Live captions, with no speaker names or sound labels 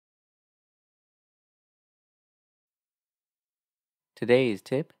Today's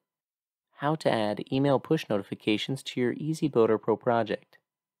tip: how to add email push notifications to your EasyBuilder Pro project.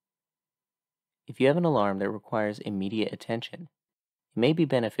 If you have an alarm that requires immediate attention, it may be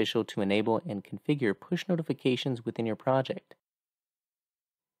beneficial to enable and configure push notifications within your project.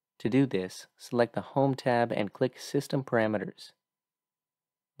 To do this, select the Home tab and click System Parameters.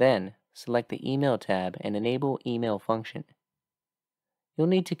 Then, select the Email tab and enable Email function. You'll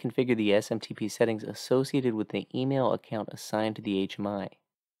need to configure the SMTP settings associated with the email account assigned to the HMI.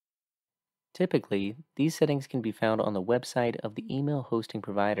 Typically, these settings can be found on the website of the email hosting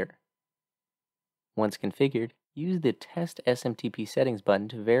provider. Once configured, use the Test SMTP Settings button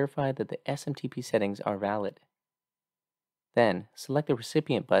to verify that the SMTP settings are valid. Then, select the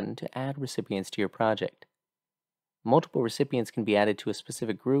Recipient button to add recipients to your project. Multiple recipients can be added to a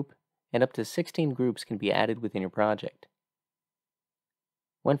specific group, and up to 16 groups can be added within your project.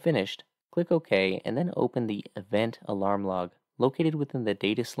 When finished, click OK and then open the Event Alarm log located within the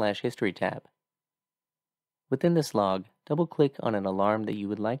Data/History tab. Within this log, double-click on an alarm that you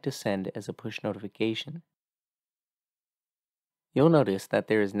would like to send as a push notification. You'll notice that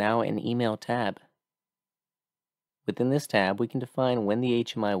there is now an Email tab. Within this tab, we can define when the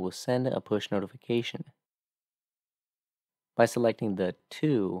HMI will send a push notification. By selecting the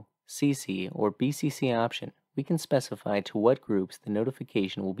To, CC, or BCC option, we can specify to what groups the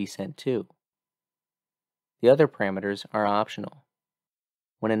notification will be sent to. The other parameters are optional.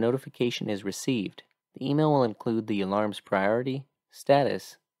 When a notification is received, the email will include the alarm's priority,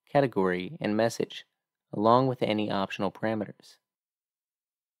 status, category, and message, along with any optional parameters.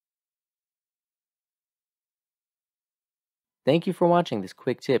 Thank you for watching this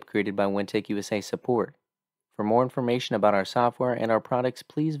quick tip created by Weintek USA Support. For more information about our software and our products,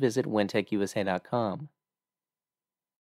 please visit WeintekUSA.com.